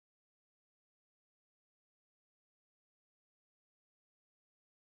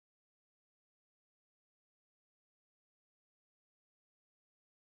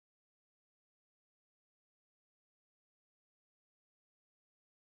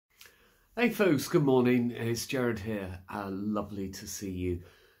Hey folks, good morning. It's Jared here. Lovely to see you.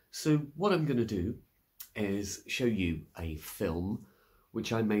 So what I'm going to do is show you a film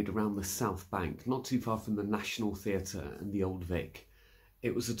which I made around the South Bank, not too far from the National Theatre and the Old Vic.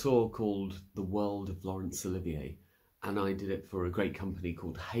 It was a tour called The World of Laurence Olivier, and I did it for a great company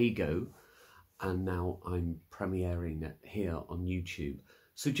called Hago, and now I'm premiering it here on YouTube.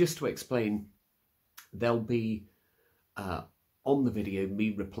 So just to explain, there'll be on the video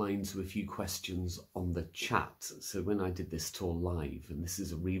me replying to a few questions on the chat. So when I did this tour live, and this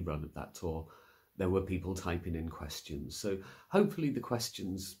is a rerun of that tour, there were people typing in questions. So hopefully the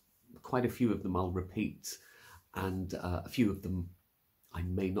questions, quite a few of them I'll repeat, and a few of them I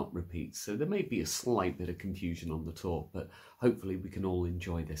may not repeat. So there may be a slight bit of confusion on the tour, but hopefully we can all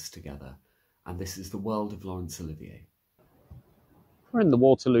enjoy this together. And this is The World of Laurence Olivier. We're in the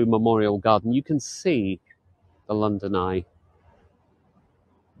Waterloo Memorial Garden. You can see the London Eye.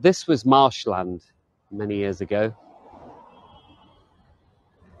 This was marshland many years ago.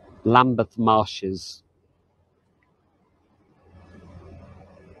 Lambeth Marshes.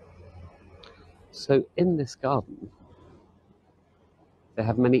 So in this garden, they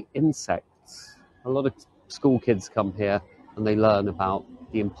have many insects. A lot of school kids come here and they learn about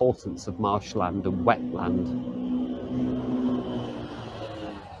the importance of marshland and wetland.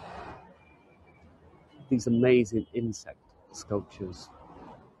 These amazing insect sculptures.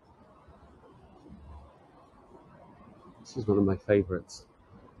 This is one of my favourites.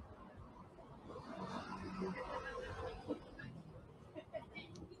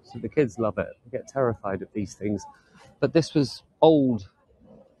 So the kids love it. They get terrified of these things. But this was old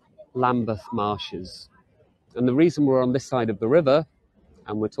Lambeth Marshes. And the reason we're on this side of the river,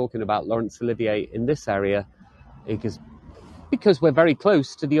 and we're talking about Laurence Olivier in this area, is because we're very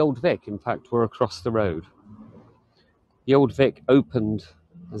close to the Old Vic. In fact, we're across the road. The Old Vic opened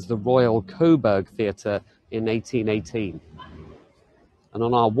as the Royal Coburg Theatre in 1818. And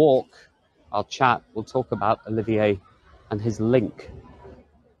on our walk, our chat, we'll talk about Olivier and his link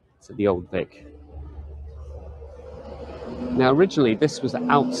to the Old Vic. Now, originally, this was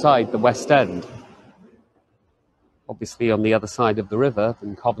outside the West End, obviously on the other side of the river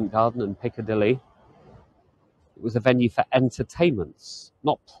in Covent Garden and Piccadilly. It was a venue for entertainments,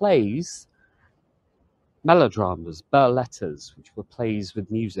 not plays, melodramas, burlesques, which were plays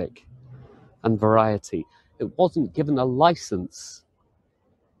with music and variety. It wasn't given a license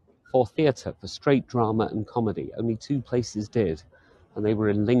for theatre, for straight drama and comedy. Only two places did, and they were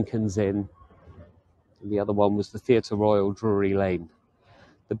in Lincoln's Inn, and the other one was the Theatre Royal, Drury Lane.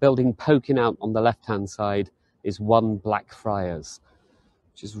 The building poking out on the left-hand side is One Blackfriars,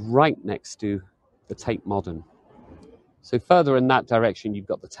 which is right next to the Tate Modern. So further in that direction, you've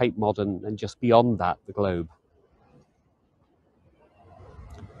got the Tate Modern, and just beyond that, the Globe.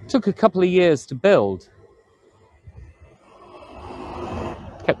 It took a couple of years to build.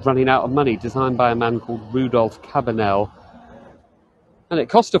 Kept running out of money, designed by a man called Rudolph Cabanel. And it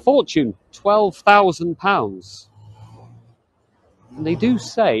cost a fortune, £12,000. And they do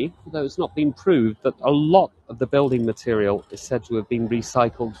say, although it's not been proved, that a lot of the building material is said to have been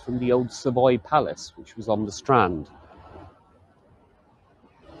recycled from the old Savoy Palace, which was on the Strand.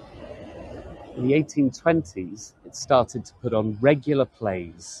 In the 1820s, it started to put on regular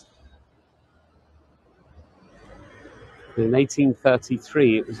plays. In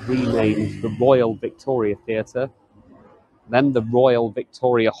 1833, it was renamed the Royal Victoria Theatre, then the Royal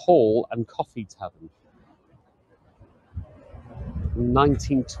Victoria Hall and Coffee Tavern. In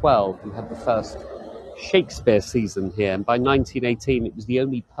 1912, we had the first Shakespeare season here, and by 1918, it was the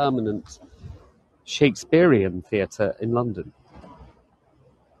only permanent Shakespearean theatre in London.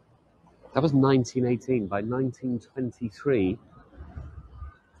 That was 1918. By 1923,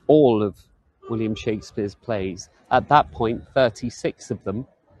 all of William Shakespeare's plays, at that point, 36 of them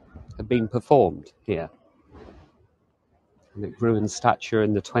had been performed here. And it grew in stature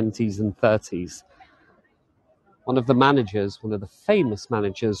in the 20s and 30s. One of the managers, one of the famous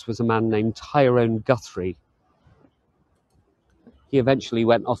managers, was a man named Tyrone Guthrie. He eventually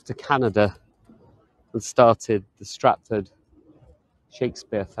went off to Canada and started the Stratford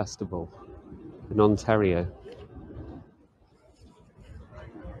Shakespeare Festival in Ontario.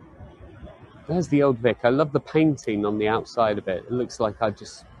 There's the Old Vic. I love the painting on the outside of it. It looks like I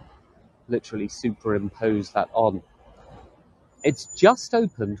just literally superimposed that on. It's just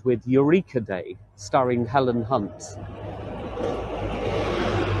opened with Eureka Day, starring Helen Hunt,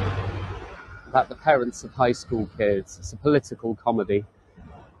 about the parents of high school kids. It's a political comedy.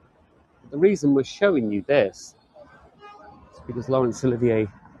 The reason we're showing you this is because Laurence Olivier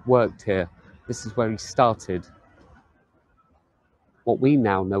worked here. This is where he started. what we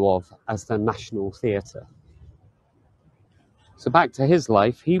now know of as the National Theatre. So back to his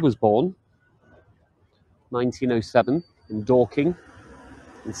life. He was born 1907 in Dorking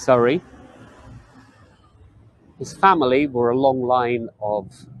in Surrey. His family were a long line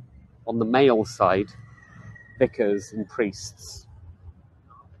of, on the male side, vicars and priests.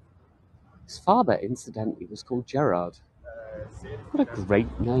 His father, incidentally, was called Gerard. What a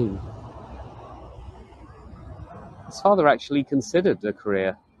great name. His father actually considered a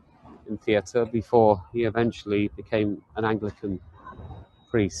career in theatre before he eventually became an Anglican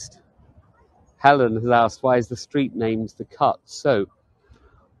priest. Helen has asked, why is the street named The Cut? So,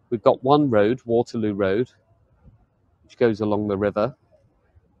 we've got one road, Waterloo Road, which goes along the river,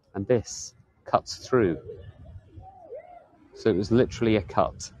 and this cuts through. So it was literally a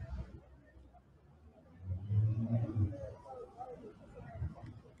cut.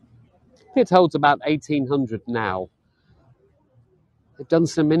 It holds about 1,800 now. They've done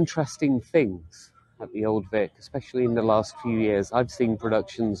some interesting things at the Old Vic, especially in the last few years. I've seen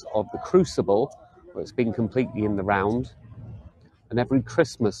productions of The Crucible, where it's been completely in the round. And every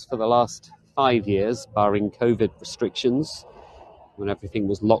Christmas for the last 5 years, barring COVID restrictions, when everything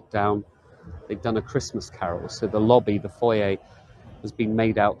was locked down, they've done a Christmas carol. So the lobby, the foyer, has been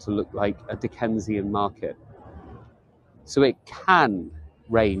made out to look like a Dickensian market. So it can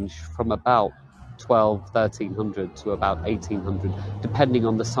range from about 1,300 to about 1,800, depending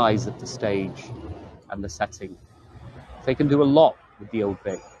on the size of the stage and the setting. They can do a lot with the Old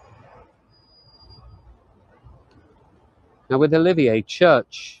Vic. Now with Olivier,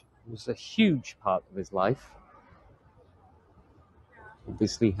 church was a huge part of his life.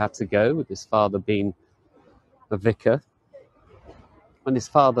 Obviously he had to go, with his father being a vicar. When his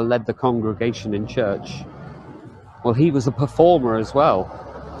father led the congregation in church, well, he was a performer as well.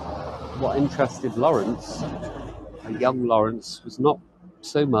 What interested Laurence, a young Laurence, was not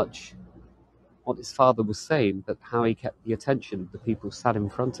so much what his father was saying, but how he kept the attention of the people sat in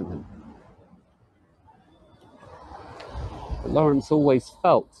front of him. But Laurence always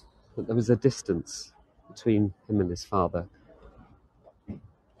felt that there was a distance between him and his father. It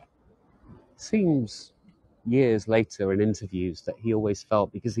seems years later in interviews that he always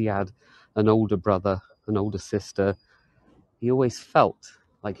felt, because he had an older brother, an older sister, he always felt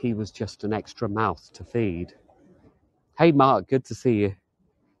like he was just an extra mouth to feed. Hey Mark, good to see you.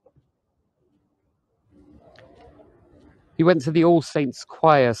 He went to the All Saints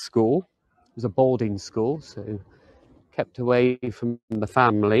Choir School. It was a boarding school, so kept away from the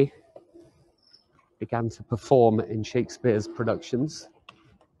family. Began to perform in Shakespeare's productions.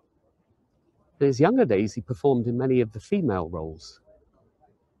 In his younger days, he performed in many of the female roles.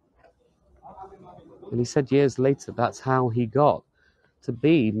 And he said years later that's how he got to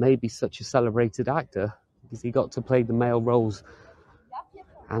be maybe such a celebrated actor, because he got to play the male roles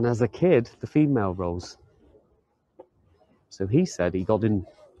and, as a kid, the female roles. So he said he got in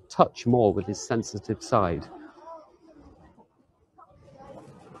touch more with his sensitive side.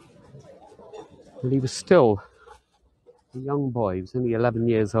 But he was still a young boy. He was only 11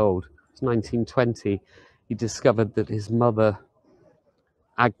 years old. It was 1920. He discovered that his mother,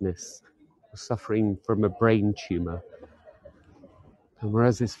 Agnes, was suffering from a brain tumour. And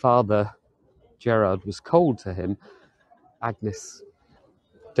whereas his father, Gerard, was cold to him, Agnes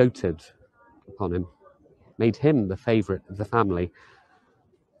doted upon him, made him the favourite of the family.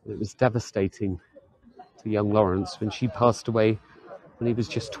 It was devastating to young Laurence when she passed away when he was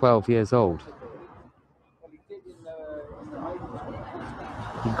just 12 years old.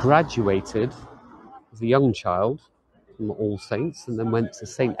 He graduated as a young child from All Saints and then went to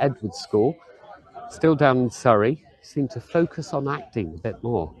St Edward's School, still down in Surrey. He seemed to focus on acting a bit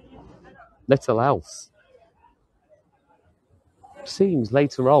more. Little else. It seems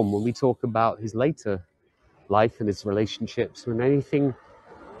later on, when we talk about his later life and his relationships, when anything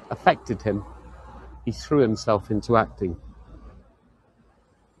affected him, he threw himself into acting.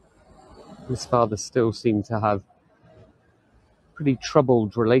 His father still seemed to have a pretty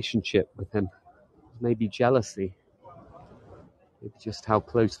troubled relationship with him. Maybe jealousy. Maybe just how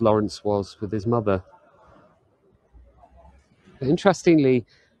close Laurence was with his mother. But interestingly,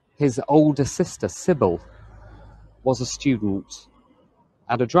 his older sister, Sybil, was a student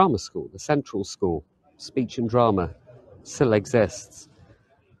at a drama school, the Central School. Speech and drama still exists.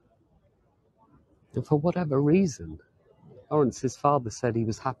 And for whatever reason, Laurence's father said he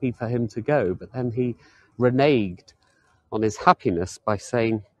was happy for him to go, but then he reneged on his happiness by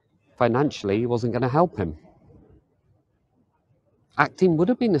saying financially he wasn't going to help him. Acting would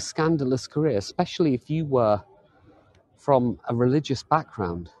have been a scandalous career, especially if you were from a religious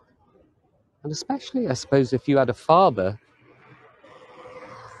background. And especially, I suppose, if you had a father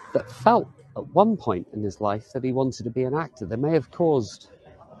that felt at one point in his life that he wanted to be an actor. That may have caused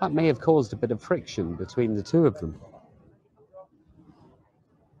a bit of friction between the two of them.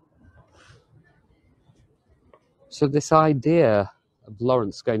 So this idea of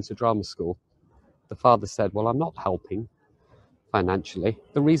Laurence going to drama school, the father said, well, I'm not helping financially.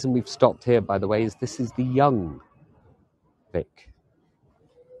 The reason we've stopped here, by the way, is this is the young Vic.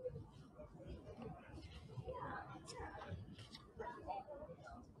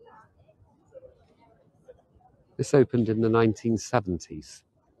 This opened in the 1970s.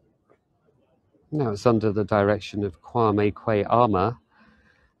 Now it's under the direction of Kwame Kwei-Armah.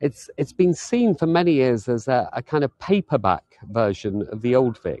 It's been seen for many years as a kind of paperback version of the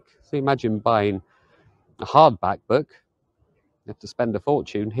Old Vic. So imagine buying a hardback book. You have to spend a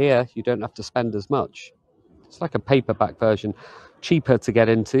fortune. Here, you don't have to spend as much. It's like a paperback version. Cheaper to get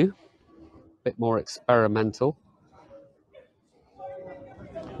into. A bit more experimental.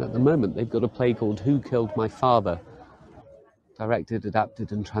 At the moment, they've got a play called Who Killed My Father? Directed,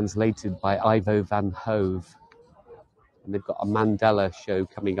 adapted and translated by Ivo van Hove. And they've got a Mandela show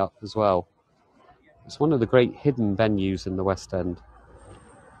coming up as well. It's one of the great hidden venues in the West End.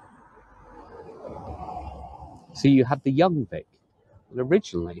 So you had the young Vic. And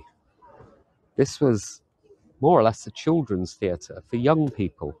originally, this was more or less a children's theatre for young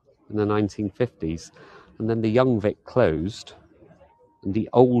people in the 1950s. And then the young Vic closed. And the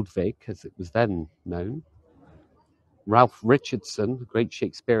Old Vic, as it was then known, Ralph Richardson, a great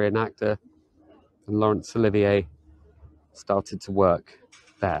Shakespearean actor, and Laurence Olivier started to work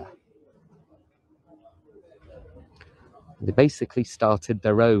there. They basically started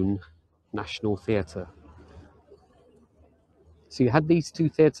their own national theatre. So you had these two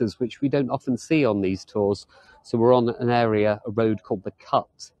theatres, which we don't often see on these tours. So we're on a road called the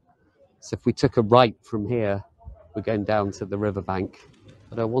Cut. So if we took a right from here, we're going down to the riverbank.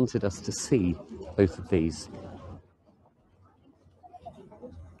 But I wanted us to see both of these.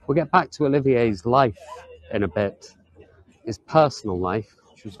 We'll get back to Olivier's life in a bit, his personal life,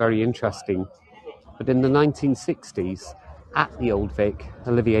 which was very interesting. But in the 1960s, at the Old Vic,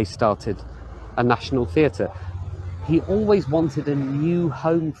 Olivier started a national theatre. He always wanted a new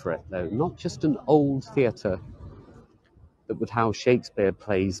home for it, though, not just an old theatre that would house Shakespeare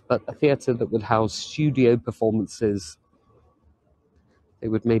plays, but a theatre that would house studio performances. They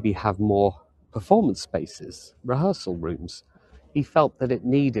would maybe have more performance spaces, rehearsal rooms. He felt that it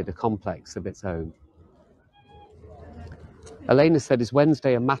needed a complex of its own. Elena said, is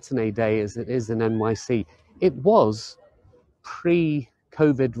Wednesday a matinee day as it is in NYC? It was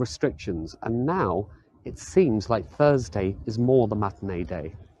pre-COVID restrictions, and now it seems like Thursday is more the matinee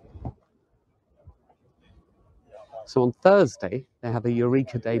day. So on Thursday, they have a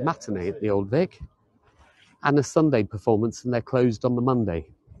Eureka Day matinee at the Old Vic and a Sunday performance, and they're closed on the Monday.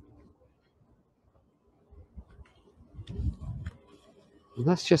 And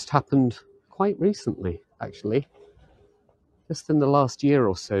that's just happened quite recently, actually. Just in the last year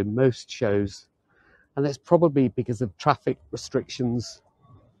or so, most shows, and that's probably because of traffic restrictions.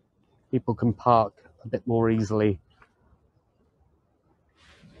 People can park a bit more easily.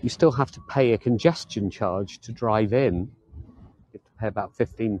 You still have to pay a congestion charge to drive in. You have to pay about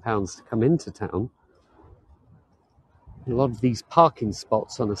 £15 to come into town. A lot of these parking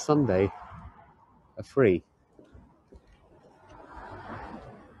spots on a Sunday are free.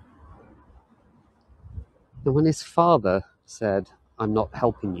 And when his father said, I'm not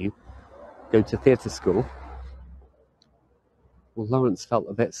helping you, go to theatre school, well, Laurence felt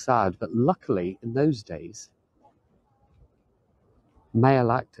a bit sad, but luckily in those days,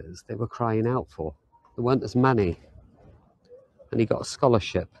 male actors they were crying out for. There weren't as many. And he got a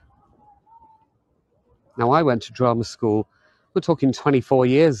scholarship. Now, I went to drama school, we're talking 24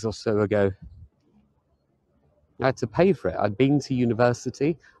 years or so ago. I had to pay for it. I'd been to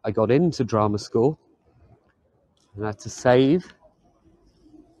university, I got into drama school, and I had to save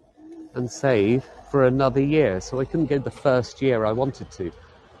and save for another year. So I couldn't go the first year I wanted to.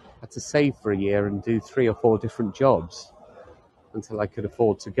 I had to save for a year and do 3 or 4 different jobs until I could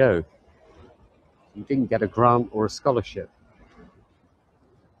afford to go. You didn't get a grant or a scholarship.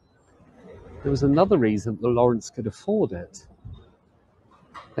 There was another reason that Laurence could afford it.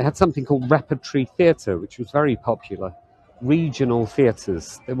 They had something called repertory theatre, which was very popular. Regional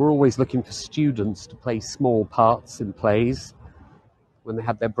theatres. They were always looking for students to play small parts in plays when they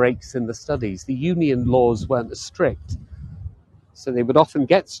had their breaks in the studies. The union laws weren't as strict, so they would often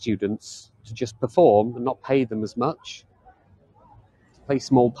get students to just perform and not pay them as much, to play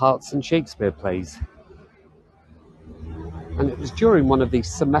small parts in Shakespeare plays. And it was during one of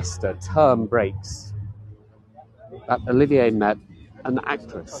these semester term breaks that Olivier met an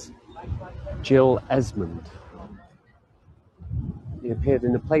actress, Jill Esmond. They appeared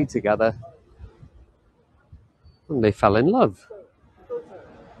in a play together and they fell in love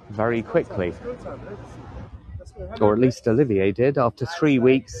very quickly. Or at least Olivier did. After 3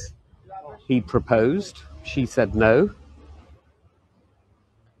 weeks, he proposed. She said no.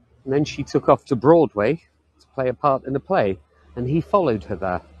 And then she took off to Broadway to play a part in a play, and he followed her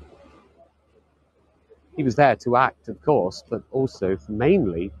there. He was there to act, of course, but also,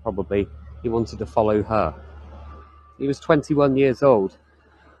 mainly, probably, he wanted to follow her. He was 21 years old.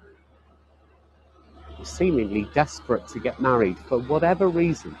 He was seemingly desperate to get married for whatever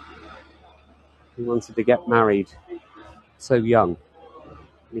reason. He wanted to get married so young,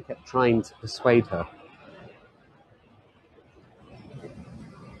 and he kept trying to persuade her.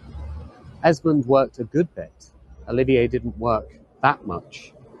 Esmond worked a good bit. Olivier didn't work that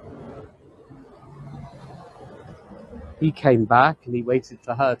much. He came back and he waited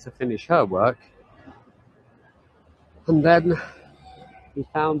for her to finish her work. And then he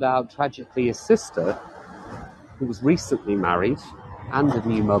found out, tragically, his sister, who was recently married and a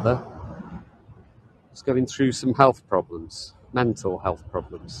new mother, was going through some health problems, mental health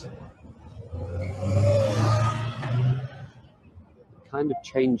problems. It kind of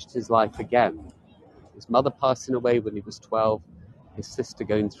changed his life again. His mother passing away when he was 12, his sister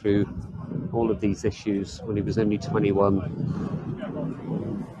going through all of these issues when he was only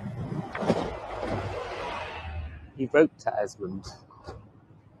 21. He wrote to Esmond.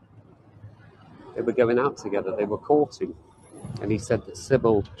 They were going out together, they were courting, and he said that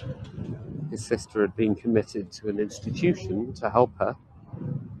Sybil, his sister, had been committed to an institution to help her,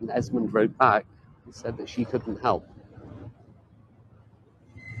 and Esmond wrote back and said that she couldn't help.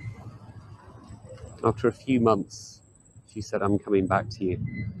 After a few months, she said, "I'm coming back to you."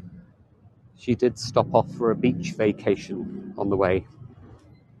 She did stop off for a beach vacation on the way.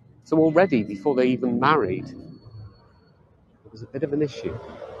 So already, before they even married, it was a bit of an issue.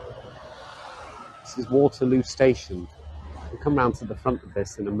 This is Waterloo Station. We'll come round to the front of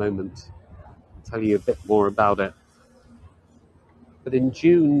this in a moment. I'll tell you a bit more about it. But in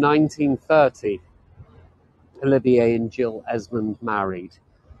June 1930, Olivier and Jill Esmond married.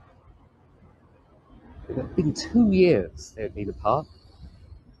 It had been 2 years they had been apart.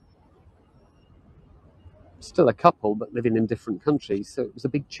 Still a couple, but living in different countries, so it was a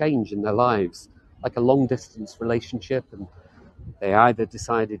big change in their lives, like a long-distance relationship, and they either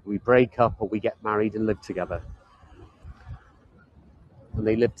decided we break up or we get married and live together. And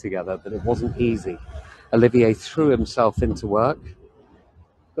they lived together, but it wasn't easy. Olivier threw himself into work,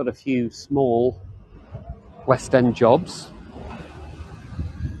 got a few small West End jobs.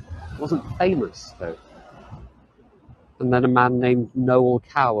 Wasn't famous, though. And then a man named Noel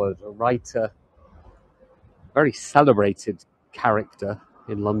Coward, a writer, very celebrated character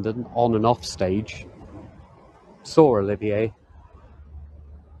in London, on and off stage, saw Olivier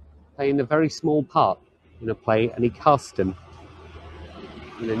playing a very small part in a play, and he cast him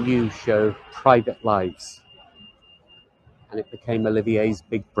in a new show, Private Lives. And it became Olivier's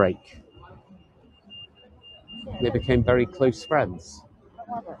big break. They became very close friends.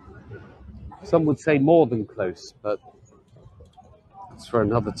 Some would say more than close, but it's for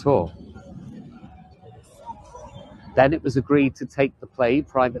another tour. Then it was agreed to take the play,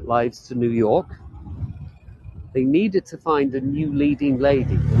 Private Lives, to New York. They needed to find a new leading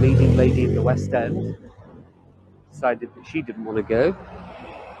lady. The leading lady in the West End decided that she didn't want to go.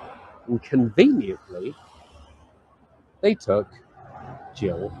 And conveniently, they took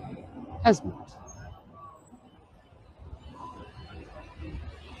Jill Esmond.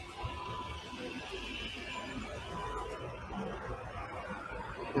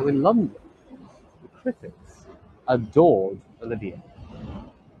 Now in London, the critics adored Olivier.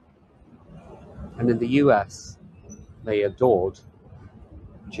 And in the US, they adored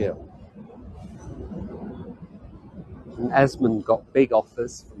Jill. And Esmond got big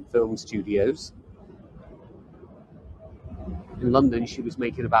offers from film studios. In London, she was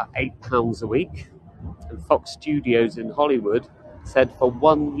making about £8 a week. And Fox Studios in Hollywood said for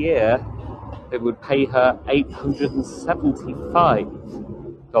 1 year, they would pay her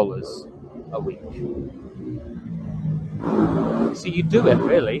 $875 a week. So you do it,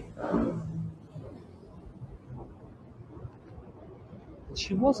 really.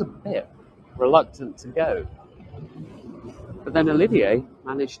 She was a bit reluctant to go. But then Olivier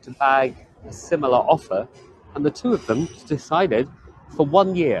managed to bag a similar offer, and the two of them decided, for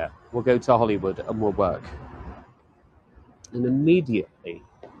 1 year, we'll go to Hollywood and we'll work. And immediately,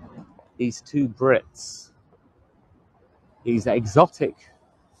 these two Brits, these exotic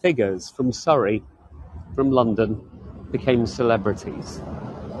figures from Surrey, from London, became celebrities.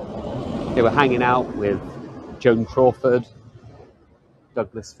 They were hanging out with Joan Crawford,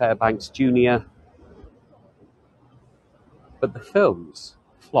 Douglas Fairbanks Jr., but the films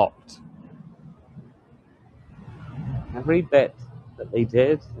flopped. Every bit that they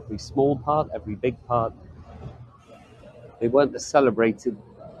did, every small part, every big part, they weren't as celebrated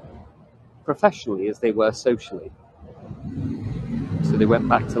professionally as they were socially. So they went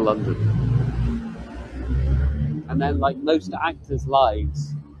back to London. And then, like most actors'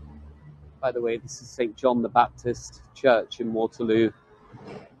 lives, by the way, this is St. John the Baptist Church in Waterloo.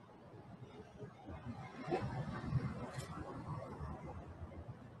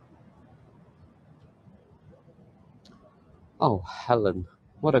 Oh, Helen,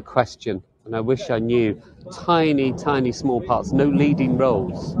 what a question. And I wish I knew. Tiny, tiny small parts, no leading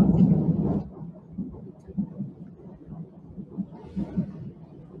roles.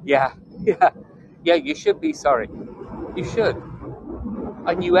 Yeah, yeah, you should be sorry. You should.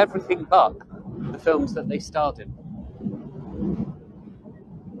 I knew everything but the films that they starred in.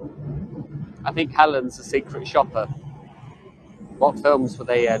 I think Helen's a secret shopper. What films were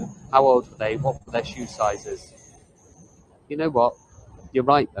they in? How old were they? What were their shoe sizes? You know what? You're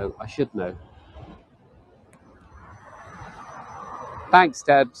right, though. I should know. Thanks,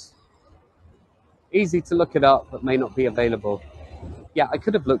 Debs. Easy to look it up, but may not be available. Yeah, I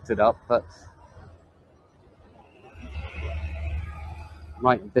could have looked it up, but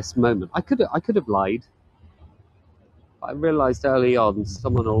right at this moment, I could have lied. But I realised early on,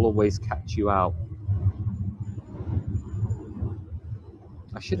 someone will always catch you out.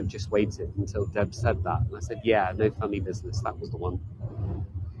 I should have just waited until Deb said that. And I said, yeah, no funny business. That was the one.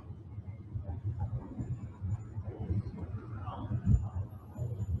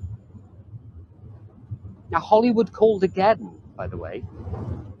 Now, Hollywood called again, by the way.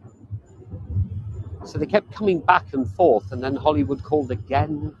 So they kept coming back and forth, and then Hollywood called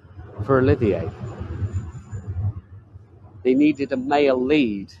again for Olivier. They needed a male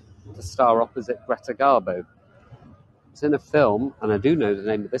lead to star opposite Greta Garbo. It's in a film, and I do know the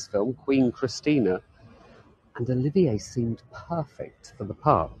name of this film, Queen Christina, and Olivier seemed perfect for the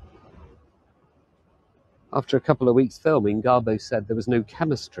part. After a couple of weeks filming, Garbo said there was no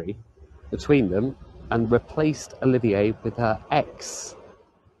chemistry between them and replaced Olivier with her ex-love,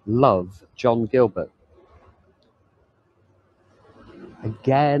 John Gilbert.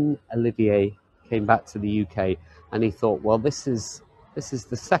 Again, Olivier came back to the UK and he thought, well, this is the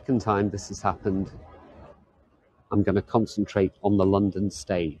second time this has happened. I'm going to concentrate on the London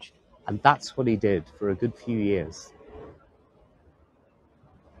stage. And that's what he did for a good few years.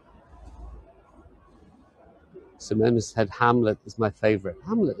 Simona said Hamlet is my favourite.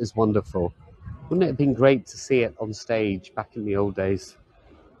 Hamlet is wonderful. Wouldn't it have been great to see it on stage back in the old days?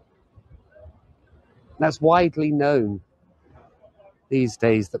 That's widely known these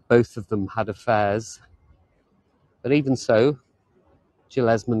days that both of them had affairs. But even so, Jill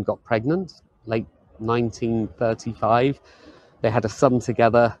Esmond got pregnant, late 1935. They had a son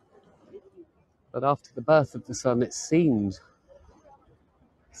together. But after the birth of the son, it seemed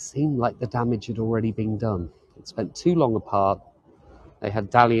like the damage had already been done. It spent too long apart. They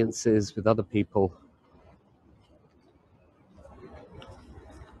had dalliances with other people.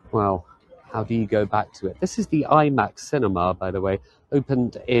 Well, how do you go back to it? This is the IMAX cinema, by the way,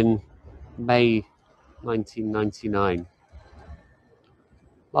 opened in May 1999.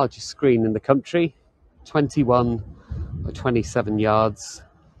 Largest screen in the country, 21 by 27 yards.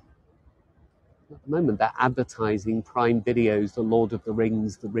 At the moment, they're advertising Prime Video's The Lord of the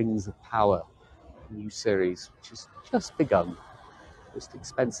Rings of Power new series, which has just begun. Most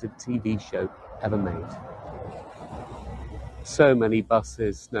expensive TV show ever made. So many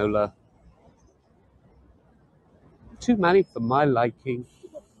buses, Nola. Too many for my liking.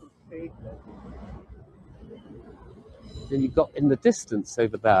 And you've got in the distance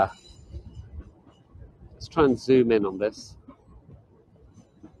over there. Let's try and zoom in on this.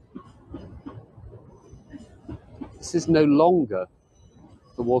 This is no longer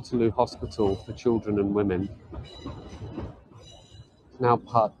the Waterloo Hospital for Children and Women. It's now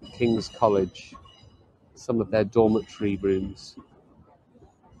part of King's College, some of their dormitory rooms.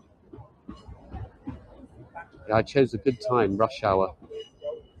 Yeah, I chose a good time, rush hour.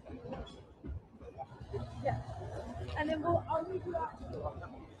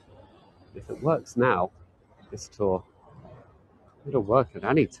 If it works now, this tour, it'll work at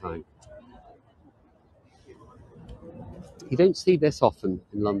any time. You don't see this often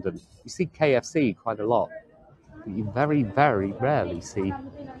in London. You see KFC quite a lot, but you very, very rarely see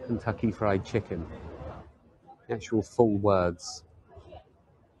Kentucky Fried Chicken. The actual full words.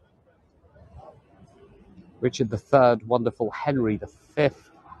 Richard III, wonderful Henry V.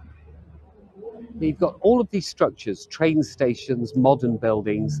 You've got all of these structures, train stations, modern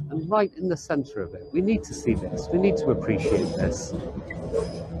buildings, and right in the centre of it, we need to see this, we need to appreciate this.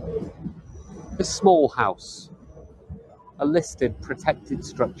 A small house, a listed, protected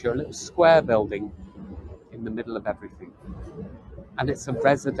structure, a little square building in the middle of everything. And it's a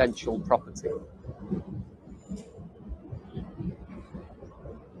residential property.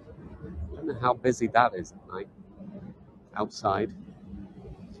 I don't know how busy that is at night, outside.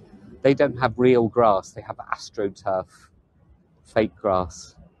 They don't have real grass, they have astroturf, fake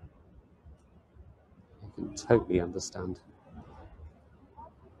grass. I can totally understand.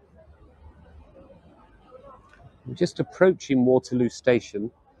 I'm just approaching Waterloo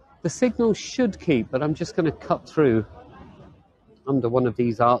Station. The signal should keep, but I'm just going to cut through under one of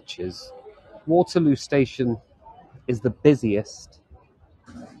these arches. Waterloo Station is the busiest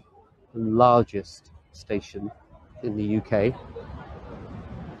and largest station in the UK.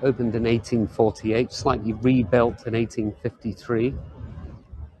 Opened in 1848, slightly rebuilt in 1853.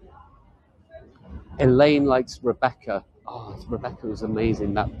 Elaine likes Rebecca. Oh, Rebecca was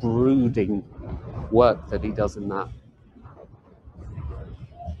amazing. That brooding work that he does in that.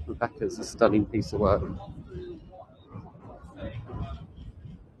 Rebecca's a stunning piece of work.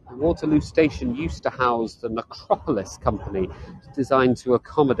 Waterloo Station used to house the Necropolis Company, designed to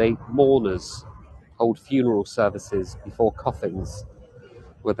accommodate mourners, hold funeral services before coffins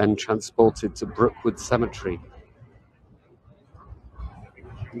were then transported to Brookwood Cemetery.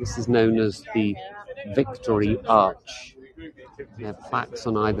 This is known as the Victory Arch. There are plaques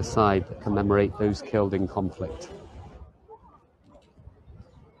on either side that commemorate those killed in conflict.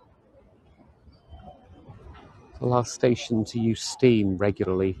 The last station to use steam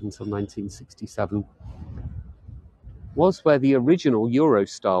regularly until 1967 was where the original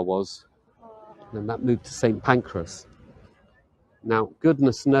Eurostar was, and that moved to St Pancras. Now,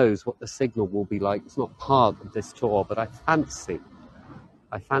 goodness knows what the signal will be like. It's not part of this tour, but I fancy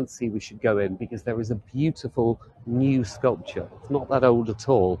we should go in because there is a beautiful new sculpture. It's not that old at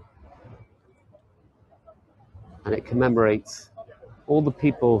all. And it commemorates all the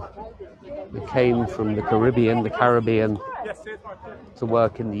people that came from the Caribbean to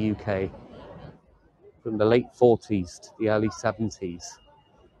work in the UK from the late 40s to the early 70s.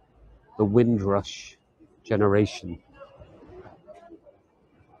 The Windrush generation.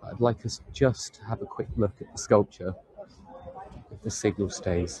 I'd like us just to have a quick look at the sculpture if the signal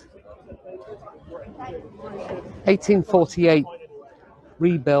stays. 1848,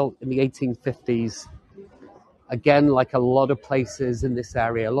 rebuilt in the 1850s. Again, like a lot of places in this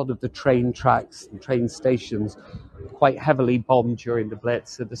area, a lot of the train tracks and train stations quite heavily bombed during the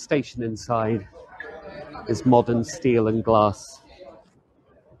Blitz. So the station inside is modern steel and glass.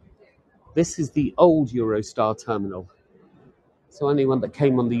 This is the old Eurostar terminal. So anyone that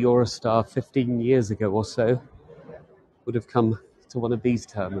came on the Eurostar 15 years ago or so would have come to one of these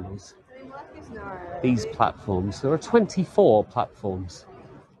terminals, these platforms. There are 24 platforms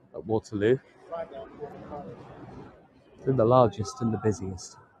at Waterloo. They're the largest and the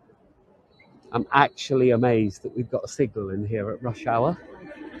busiest. I'm actually amazed that we've got a signal in here at rush hour.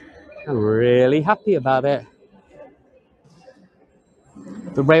 I'm really happy about it.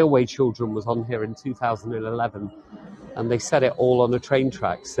 The Railway Children was on here in 2011 and they set it all on a train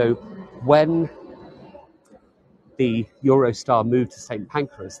track. So when the Eurostar moved to St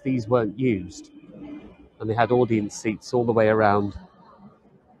Pancras, these weren't used. And they had audience seats all the way around.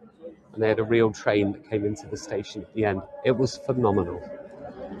 And they had a real train that came into the station at the end. It was phenomenal.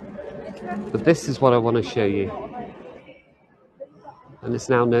 But this is what I want to show you. And it's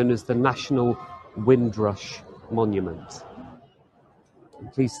now known as the National Windrush Monument. I'm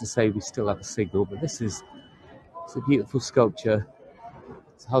pleased to say we still have a signal, but it's a beautiful sculpture.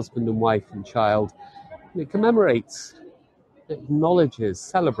 It's a husband and wife and child. And it commemorates, it acknowledges,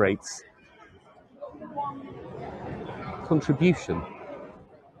 celebrates contribution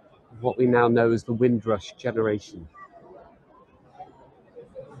of what we now know as the Windrush generation.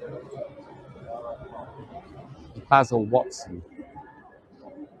 Basil Watson.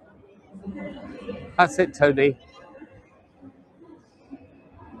 That's it, Tony.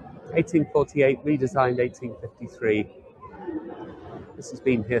 1848, redesigned 1853. This has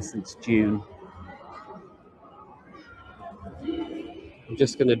been here since June. I'm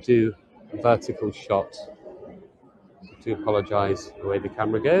just going to do a vertical shot. I do apologise for the way the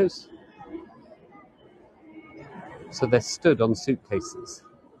camera goes. So they're stood on suitcases.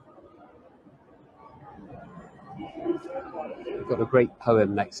 We've got a great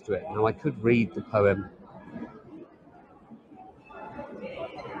poem next to it. Now I could read the poem.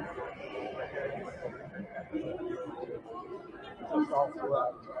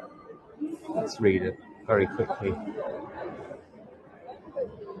 Let's read it very quickly.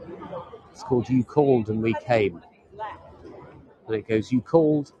 It's called You Called and We Came. And it goes, you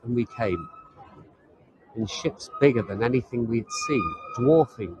called and we came. In ships bigger than anything we'd seen,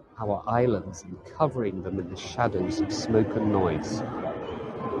 dwarfing our islands and covering them in the shadows of smoke and noise.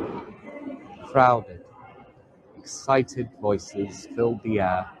 Crowded, excited voices filled the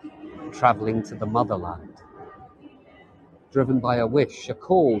air, travelling to the motherland. Driven by a wish, a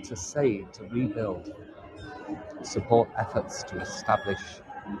call to save, to rebuild, support efforts to establish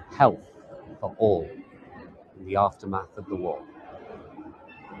health for all in the aftermath of the war.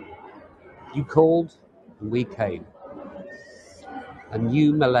 You called and we came. A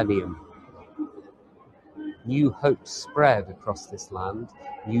new millennium. New hopes spread across this land,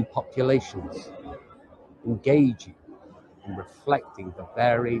 new populations, engaging and reflecting the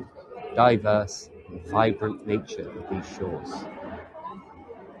varied, diverse, and vibrant nature of these shores.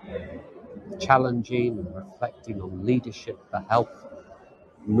 Challenging and reflecting on leadership for health,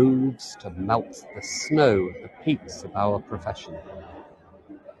 moves to melt the snow at the peaks of our profession.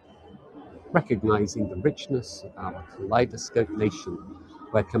 Recognizing the richness of our kaleidoscope nation,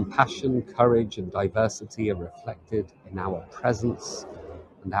 where compassion, courage, and diversity are reflected in our presence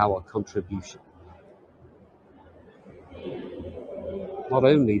and our contribution. Not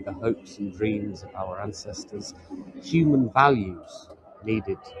only the hopes and dreams of our ancestors, human values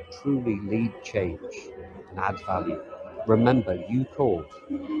needed to truly lead change and add value. Remember, you called.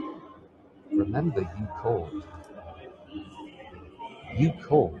 Remember, you called. You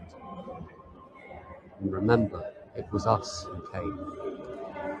called. And remember, it was us who came.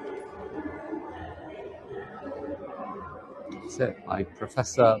 That's it, by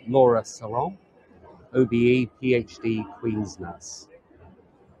Professor Laura Saron, OBE, PhD, Queen's Nurse.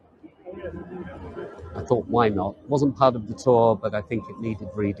 I thought, why not? Wasn't part of the tour, but I think it needed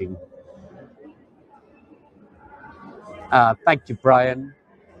reading. Thank you, Brian.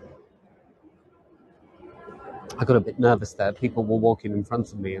 I got a bit nervous there. People were walking in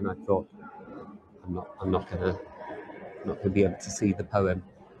front of me, and I thought, I'm not gonna be able to see the poem.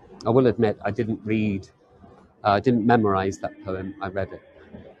 I will admit, I didn't memorize that poem. I read it.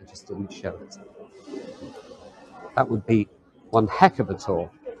 I just didn't show it. That would be one heck of a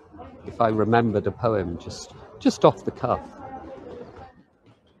tour if I remembered a poem just off the cuff.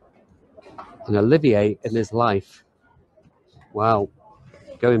 And Olivier, in his life, wow,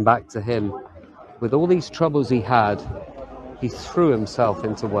 going back to him, with all these troubles he had, he threw himself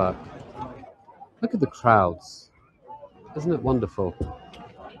into work. Look at the crowds. Isn't it wonderful?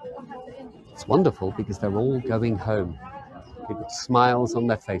 It's wonderful because they're all going home with smiles on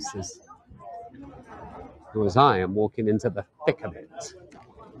their faces. Whereas I am walking into the thick of it.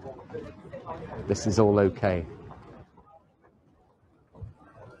 This is all okay.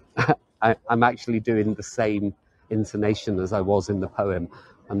 I'm actually doing the same intonation as I was in the poem.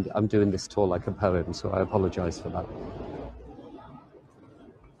 I'm doing this tour like a poem, so I apologize for that.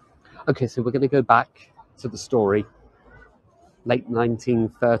 Okay, so we're going to go back to the story. Late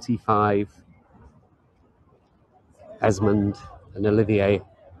 1935, Esmond and Olivier,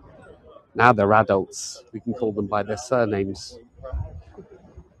 now they're adults, we can call them by their surnames.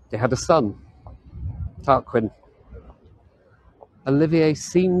 They had a son, Tarquin. Olivier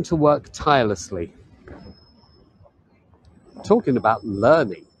seemed to work tirelessly. Talking about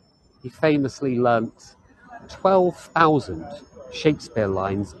learning, he famously learnt 12,000 Shakespeare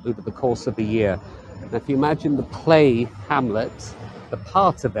lines over the course of a year. Now, if you imagine the play Hamlet, the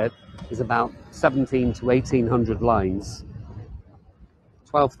part of it is about 17 to 1,800 lines.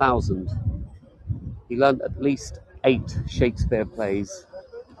 12,000. He learnt at least 8 Shakespeare plays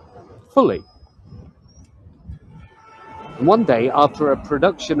fully. And one day, after a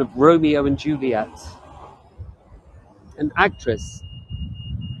production of Romeo and Juliet, an actress,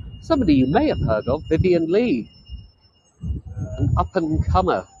 somebody you may have heard of, Vivien Leigh, an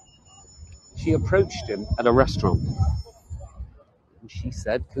up-and-comer, she approached him at a restaurant. And she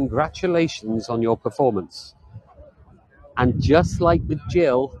said, "Congratulations on your performance." And just like with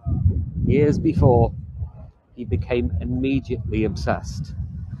Jill, years before, he became immediately obsessed.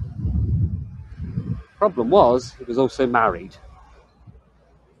 Problem was, he was also married.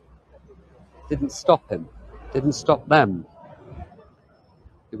 Didn't stop him. Didn't stop them.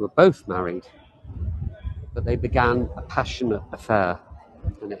 They were both married. But they began a passionate affair.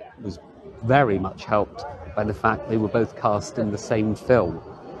 And it was very much helped by the fact they were both cast in the same film,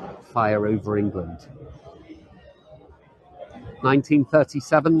 Fire Over England.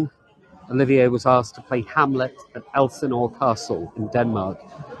 1937, Olivier was asked to play Hamlet at Elsinore Castle in Denmark.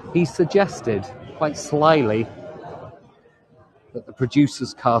 He suggested, quite slyly, that the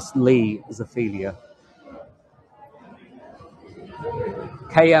producers cast Lee as Ophelia.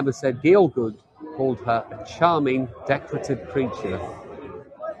 Kay Emma said Gielgud called her a charming, decorative creature.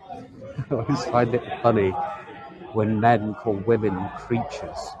 I always find it funny when men call women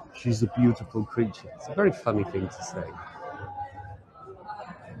creatures. She's a beautiful creature. It's a very funny thing to say.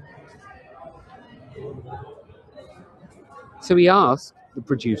 So he asked the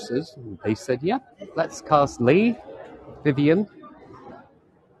producers, and they said, yeah, let's cast Lee, Vivian.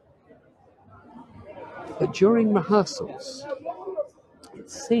 But during rehearsals, it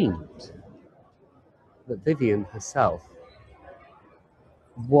seemed that Vivian herself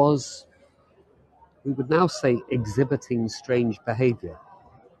was, we would now say, exhibiting strange behaviour.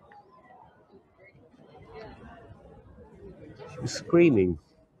 She was screaming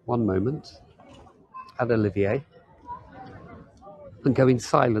one moment at Olivier and going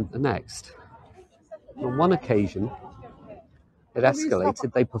silent the next. On one occasion, it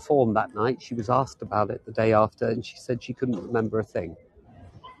escalated. They performed that night. She was asked about it the day after, and she said she couldn't remember a thing.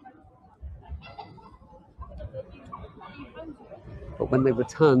 But when they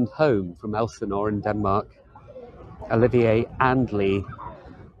returned home from Elsinore in Denmark, Olivier and Lee,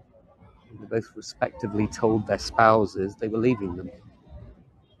 they both respectively told their spouses they were leaving them.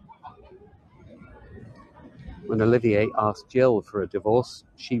 When Olivier asked Jill for a divorce,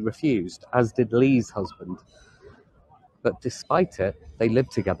 she refused, as did Lee's husband. But despite it, they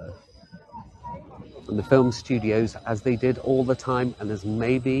lived together. And the film studios, as they did all the time, and as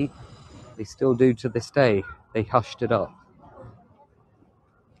maybe they still do to this day, they hushed it up.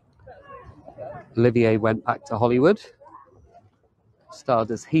 Olivier went back to Hollywood, starred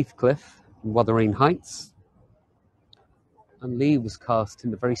as Heathcliff in Wuthering Heights, and Lee was cast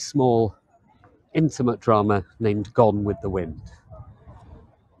in a very small, intimate drama named Gone with the Wind.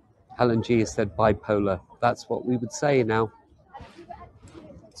 Helen G has said bipolar. That's what we would say now.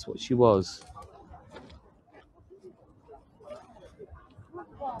 That's what she was.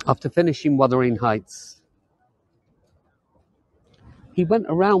 After finishing Wuthering Heights, he went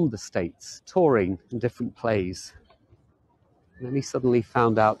around the States, touring in different plays. And then he suddenly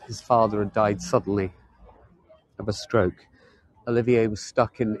found out his father had died suddenly of a stroke. Olivier was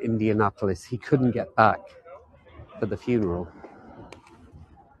stuck in Indianapolis. He couldn't get back for the funeral.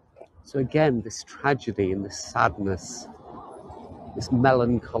 So again, this tragedy and this sadness, this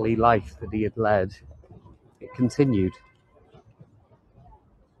melancholy life that he had led, it continued.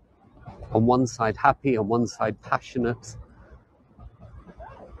 On one side happy, on one side passionate,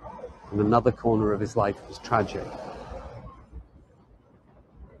 and another corner of his life was tragic.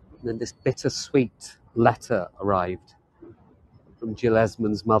 And then this bittersweet letter arrived from Jill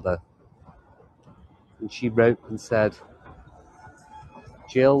Esmond's mother. And she wrote and said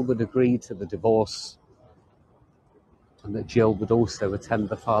Jill would agree to the divorce and that Jill would also attend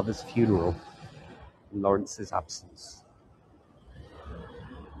the father's funeral in Lawrence's absence.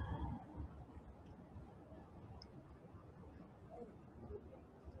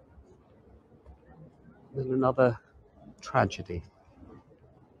 Then another tragedy.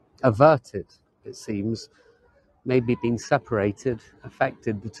 Averted, it seems. Maybe being separated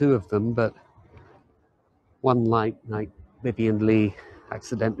affected the two of them, but one night Vivian Lee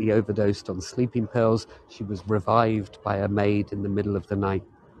accidentally overdosed on sleeping pills. She was revived by a maid in the middle of the night.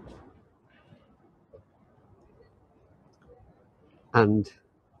 And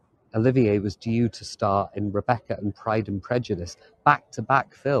Olivier was due to star in Rebecca and Pride and Prejudice,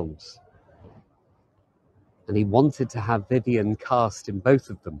 back-to-back films. And he wanted to have Vivian cast in both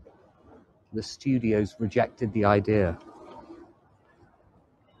of them. The studios rejected the idea.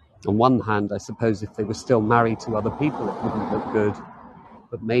 On one hand, I suppose if they were still married to other people, it wouldn't look good.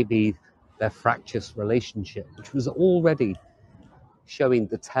 But maybe their fractious relationship, which was already showing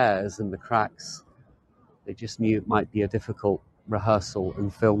the tears and the cracks, they just knew it might be a difficult rehearsal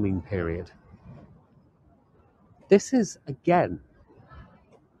and filming period. This is, again,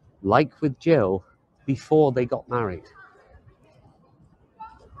 like with Jill, before they got married.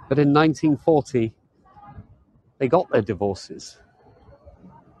 But in 1940, they got their divorces.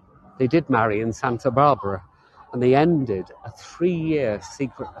 They did marry in Santa Barbara, and they ended a 3-year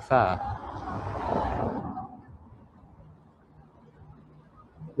secret affair.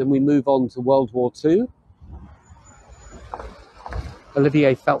 Then we move on to World War II.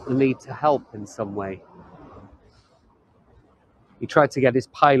 Olivier felt the need to help in some way. He tried to get his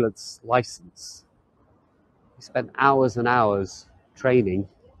pilot's license. He spent hours and hours training,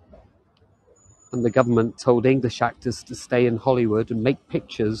 and the government told English actors to stay in Hollywood and make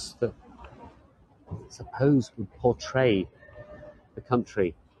pictures that I suppose would portray the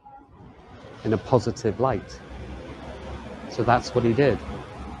country in a positive light. So that's what he did.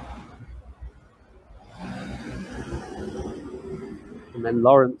 And then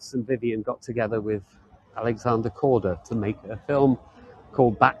Lawrence and Vivian got together with Alexander Korda to make a film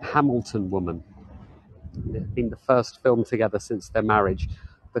called That Hamilton Woman. It had been the first film together since their marriage.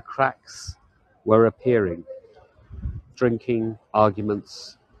 The cracks were appearing. Drinking,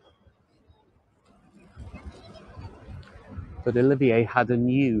 arguments. But Olivier had a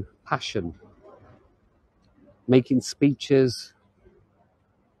new passion. Making speeches,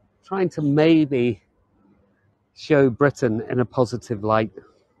 trying to maybe show Britain in a positive light.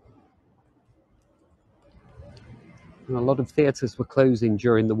 And a lot of theatres were closing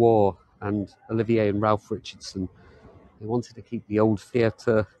during the war, and Olivier and Ralph Richardson, they wanted to keep the old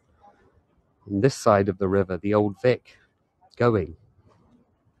theatre on this side of the river, the Old Vic, going.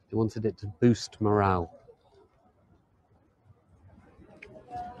 They wanted it to boost morale.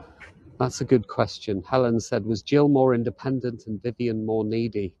 That's a good question. Helen said, was Jill more independent and Vivian more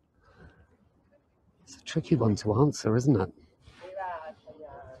needy? It's a tricky one to answer, isn't it?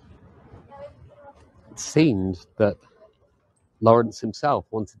 It seemed that Lawrence himself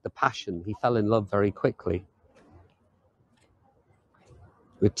wanted the passion. He fell in love very quickly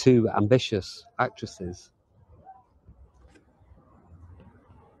with two ambitious actresses.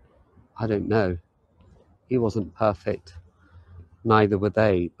 I don't know. He wasn't perfect. Neither were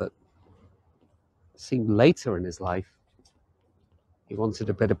they, but it seemed later in his life he wanted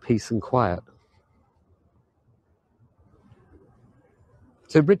a bit of peace and quiet.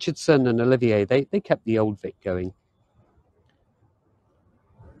 So Richardson and Olivier, they kept the Old Vic going.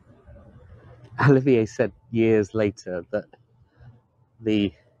 Olivier said years later that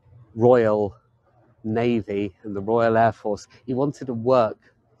the Royal Navy and the Royal Air Force, he wanted to work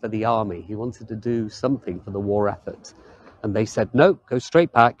for the army. He wanted to do something for the war effort. And they said, no, go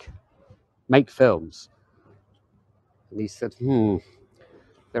straight back, make films. And he said,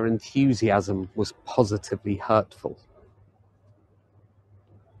 their enthusiasm was positively hurtful.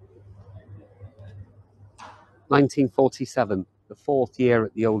 1947, the fourth year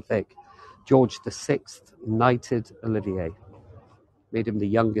at the Old Vic, George VI knighted Olivier, made him the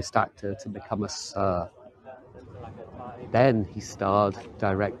youngest actor to become a Sir. Then he starred,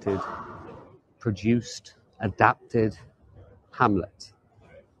 directed, produced, adapted Hamlet,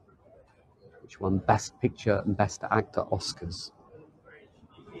 which won Best Picture and Best Actor Oscars.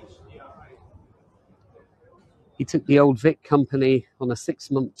 He took the Old Vic Company on a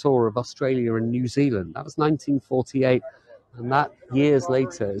 6-month tour of Australia and New Zealand. That was 1948. And that, years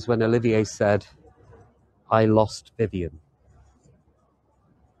later, is when Olivier said, I lost Vivian.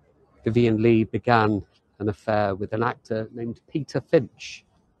 Vivian Leigh began an affair with an actor named Peter Finch.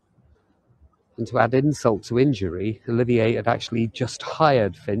 And to add insult to injury, Olivier had actually just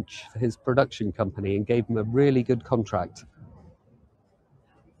hired Finch for his production company and gave him a really good contract.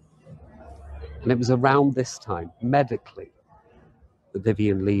 And it was around this time, medically, that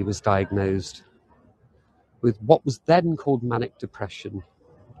Vivian Leigh was diagnosed with what was then called manic depression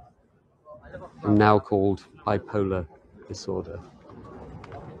and now called bipolar disorder.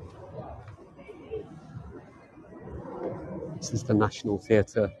 This is the National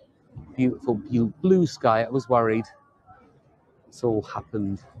Theatre. Beautiful blue sky. I was worried. It's all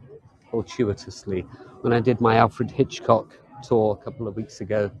happened fortuitously. When I did my Alfred Hitchcock tour a couple of weeks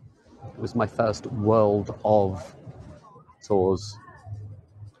ago, it was my first World of tours.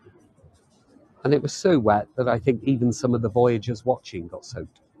 And it was so wet that I think even some of the Voyagers watching got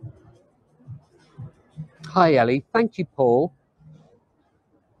soaked. Hi, Ellie. Thank you, Paul.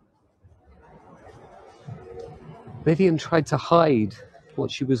 Vivian tried to hide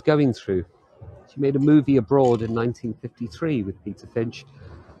what she was going through. She made a movie abroad in 1953 with Peter Finch.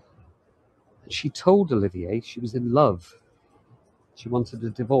 She told Olivier she was in love. She wanted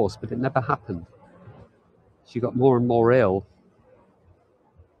a divorce, but it never happened. She got more and more ill.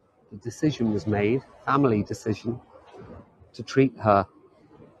 The decision was made, family decision, to treat her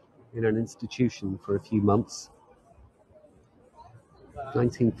in an institution for a few months.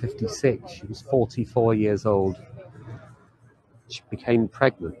 1956, she was 44 years old. She became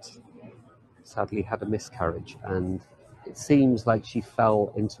pregnant, sadly had a miscarriage, and it seems like she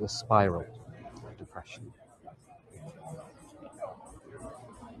fell into a spiral of depression.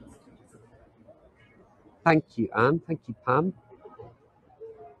 Thank you, Anne. Thank you, Pam.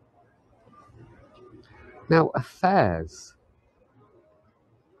 Now, affairs,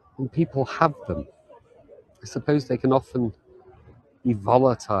 when people have them, I suppose they can often be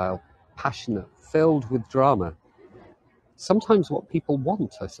volatile, passionate, filled with drama. Sometimes what people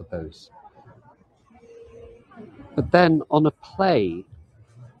want, I suppose. But then on a play,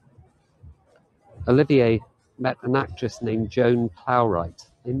 Olivier met an actress named Joan Plowright.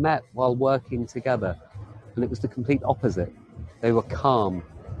 They met while working together, and it was the complete opposite. They were calm.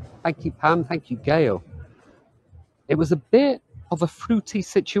 Thank you, Pam. Thank you, Gail. It was a bit of a fruity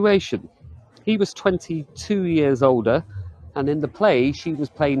situation. He was 22 years older, and in the play, she was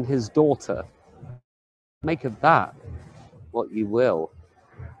playing his daughter. Make of that what you will.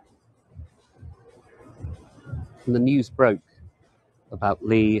 And the news broke about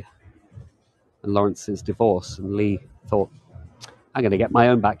Lee and Lawrence's divorce, and Lee thought, I'm going to get my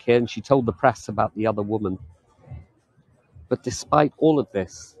own back here, and she told the press about the other woman. But despite all of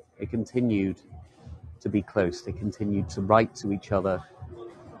this, they continued to be close. They continued to write to each other.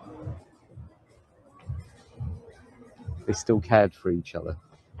 They still cared for each other.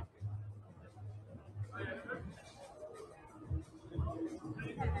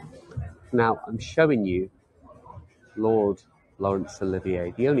 Now, I'm showing you Lord Laurence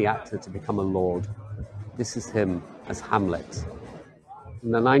Olivier, the only actor to become a lord. This is him as Hamlet.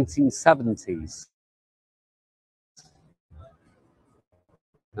 In the 1970s,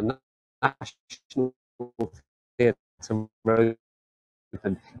 the National Theatre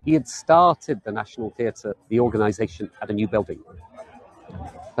opened. He had started the National Theatre, the organisation, at a new building.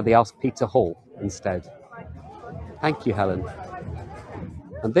 But they asked Peter Hall instead. Thank you, Helen.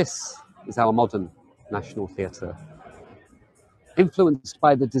 And this is our modern National Theatre. Influenced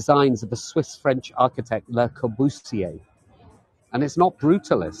by the designs of a Swiss-French architect, Le Corbusier. And it's not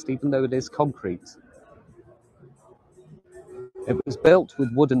brutalist, even though it is concrete. It was built with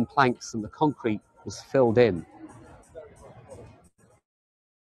wooden planks and the concrete was filled in.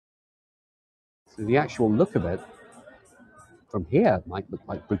 So the actual look of it, from here, might look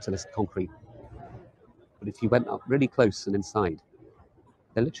like brutalist concrete. But if you went up really close and inside,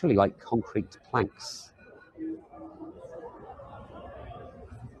 they're literally like concrete planks.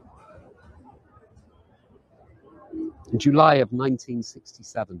 In July of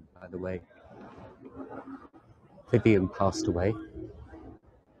 1967, by the way, Vivian passed away.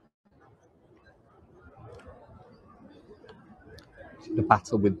 She had a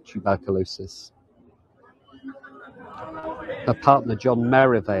battle with tuberculosis. Her partner, John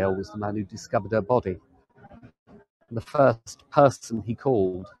Merivale, was the man who discovered her body. And the first person he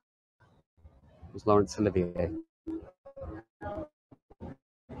called was Laurence Olivier.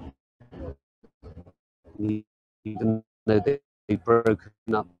 Even though they'd broken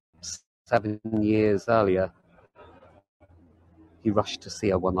up 7 years earlier, he rushed to see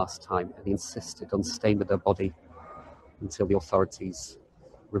her one last time, and he insisted on staying with her body until the authorities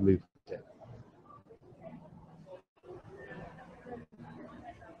removed it.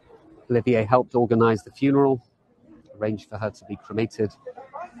 Olivier helped organise the funeral, arranged for her to be cremated,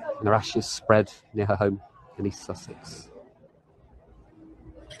 and her ashes spread near her home in East Sussex.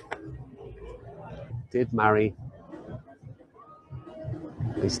 Did marry.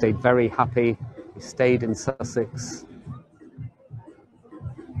 They stayed very happy. They stayed in Sussex.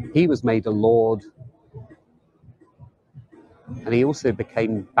 He was made a lord, and he also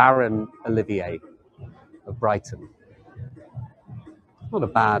became Baron Olivier of Brighton. Not a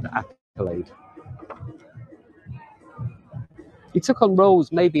bad accolade. He took on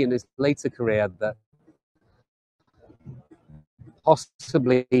roles maybe in his later career that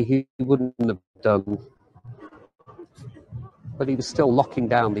possibly he wouldn't have done, but he was still locking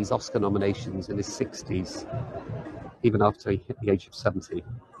down these Oscar nominations in his 60s, even after he hit the age of 70.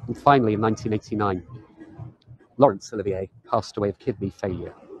 And finally, in 1989, Laurence Olivier passed away of kidney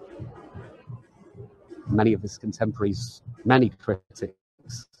failure. Many of his contemporaries, many critics,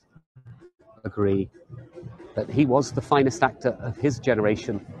 agree that he was the finest actor of his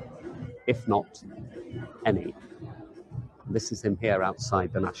generation, if not any. This is him here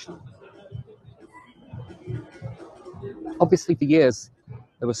outside the National. Obviously, for years,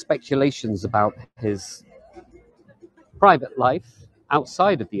 there were speculations about his private life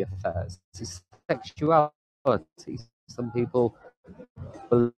outside of the affairs, his sexuality. Some people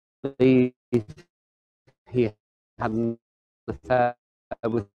believe he had an affair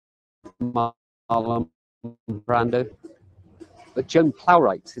with Marlon Brando. But Joan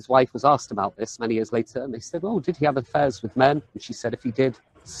Plowright, his wife, was asked about this many years later, and they said, oh, did he have affairs with men? And she said, if he did,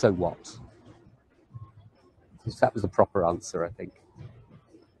 so what? So that was the proper answer, I think.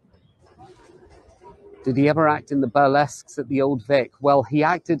 Did he ever act in the burlesques at the Old Vic? Well, he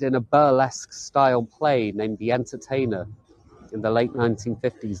acted in a burlesque-style play named The Entertainer in the late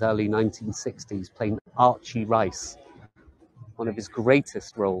 1950s, early 1960s, playing Archie Rice, one of his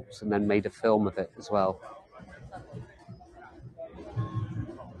greatest roles, and then made a film of it as well.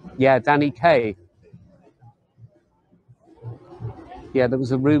 Yeah, Danny Kaye. Yeah, there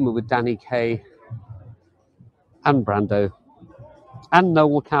was a rumour with Danny Kaye and Brando, and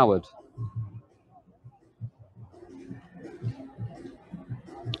Noel Coward,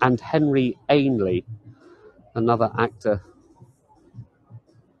 and Henry Ainley, another actor.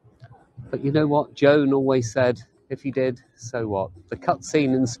 But you know what? Joan always said, if he did, so what? The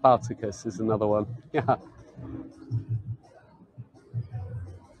cutscene in Spartacus is another one. Yeah.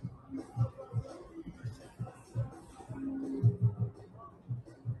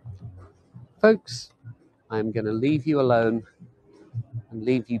 Folks, I'm going to leave you alone and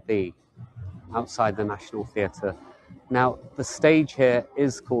leave you be outside the National Theatre. Now, the stage here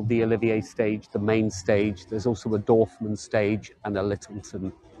is called the Olivier stage, the main stage. There's also a Dorfman stage and a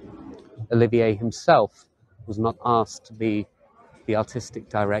Littleton. Olivier himself was not asked to be the artistic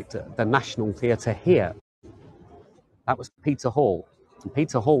director of the National Theatre here. That was Peter Hall. And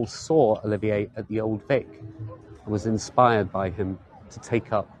Peter Hall saw Olivier at the Old Vic and was inspired by him to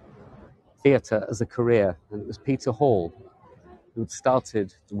take up theatre as a career. And it was Peter Hall who had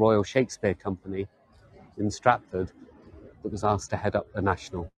started the Royal Shakespeare Company in Stratford that was asked to head up the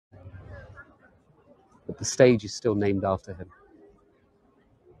National. But the stage is still named after him.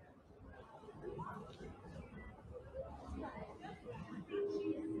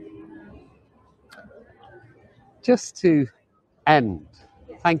 Just to end,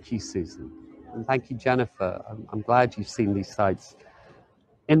 thank you, Susan, and thank you, Jennifer. I'm glad you've seen these sites.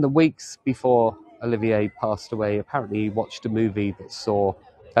 In the weeks before Olivier passed away, apparently he watched a movie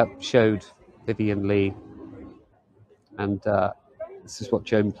that showed Vivien Leigh, and this is what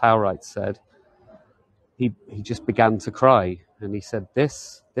Joan Plowright said. He just began to cry, and he said,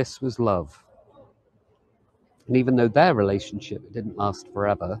 this was love. And even though their relationship didn't last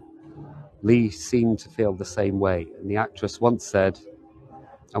forever, Leigh seemed to feel the same way. And the actress once said,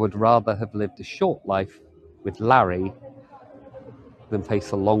 I would rather have lived a short life with Larry than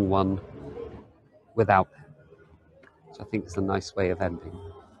face a long one without him. Which I think is a nice way of ending.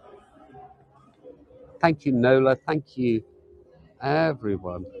 Thank you, Nola. Thank you,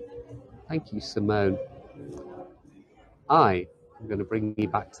 everyone. Thank you, Simone. I am going to bring you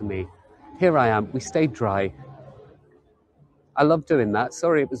back to me. Here I am. We stayed dry. I love doing that.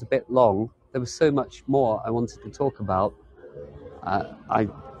 Sorry it was a bit long. There was so much more I wanted to talk about. I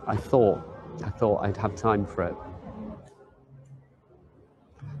thought I'd have time for it.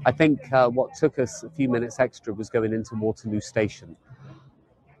 I think what took us a few minutes extra was going into Waterloo Station.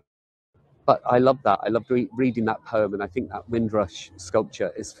 But I love that. I loved reading that poem, and I think that Windrush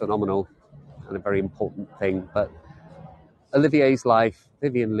sculpture is phenomenal and a very important thing. But Olivier's life,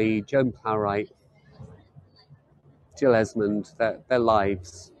 Vivien Leigh, Joan Plowright, Jill Esmond, their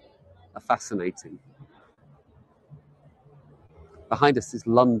lives are fascinating. Behind us is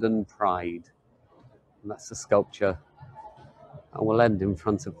London Pride, and that's a sculpture. And we'll end in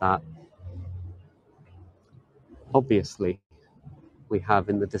front of that. Obviously, we have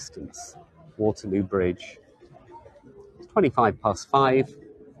in the distance Waterloo Bridge. It's 5:25.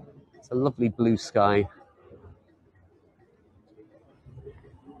 It's a lovely blue sky.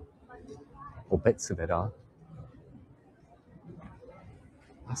 Or bits of it are.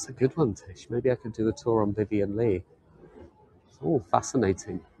 That's a good one, Tish. Maybe I could do a tour on Vivien Leigh. It's all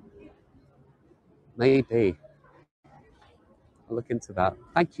fascinating. Maybe. I'll look into that.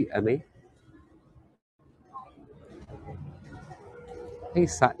 Thank you, Emmy. Hey,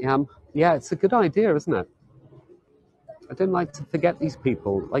 Satyam. Yeah, it's a good idea, isn't it? I don't like to forget these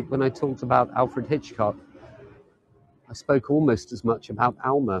people. Like when I talked about Alfred Hitchcock, I spoke almost as much about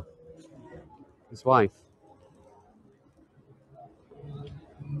Alma, his wife.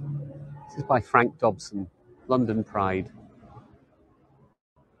 This is by Frank Dobson, London Pride.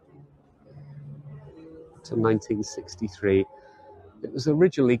 To 1963. It was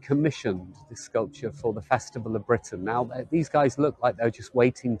originally commissioned, this sculpture, for the Festival of Britain. Now, these guys look like they're just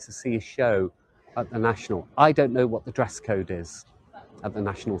waiting to see a show at the National. I don't know what the dress code is at the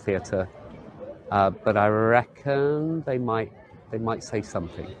National Theatre, but I reckon they might say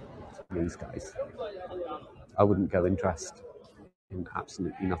something to these guys. I wouldn't go in dressed in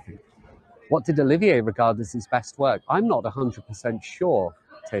absolutely nothing. What did Olivier regard as his best work? I'm not 100% sure,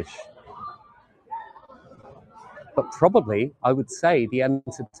 Tish. But probably, I would say, The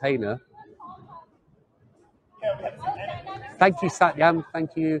Entertainer. Thank you, Satyam.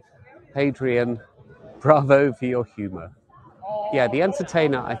 Thank you, Hadrian. Bravo for your humour. Yeah, The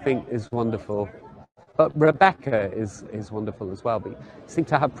Entertainer, I think, is wonderful. But Rebecca is wonderful as well. But you seem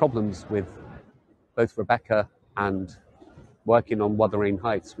to have problems with both Rebecca and working on Wuthering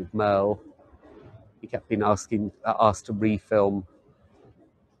Heights with Merle. He kept being asked to refilm.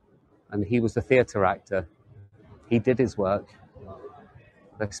 And he was a theatre actor. He did his work.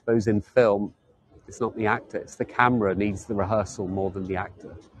 But I suppose in film, It's not the actor. It's the camera needs the rehearsal more than the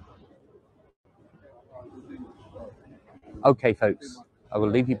actor. Okay, folks, I will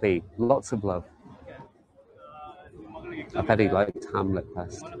leave you be. Lots of love. I bet he liked Hamlet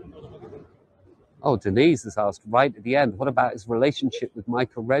best. Oh, Denise has asked right at the end, what about his relationship with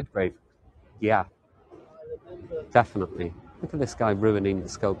Michael Redgrave? Yeah, definitely. Look at this guy ruining the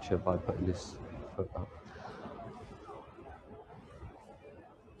sculpture by putting his foot up.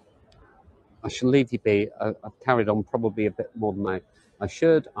 I shall leave you be. I've carried on probably a bit more than I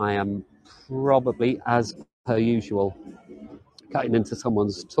should. I am probably, as per usual, cutting into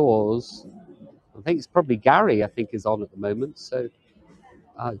someone's tours. I think it's probably Gary, I think, is on at the moment. So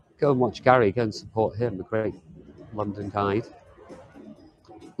go and watch Gary. Go and support him, the great London guide.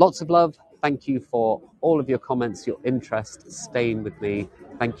 Lots of love. Thank you for all of your comments, your interest, staying with me.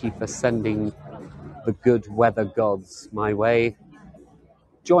 Thank you for sending the good weather gods my way.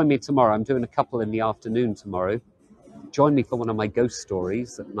 Join me tomorrow. I'm doing a couple in the afternoon tomorrow. Join me for one of my ghost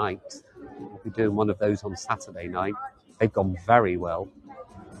stories at night. I'll be doing one of those on Saturday night. They've gone very well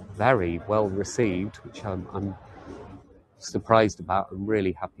received, which I'm surprised about and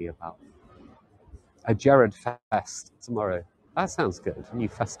really happy about. A Jared Fest tomorrow. That sounds good. A new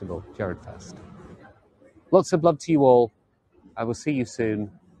festival, Jared Fest. Lots of love to you all. I will see you soon.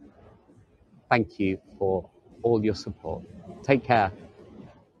 Thank you for all your support. Take care.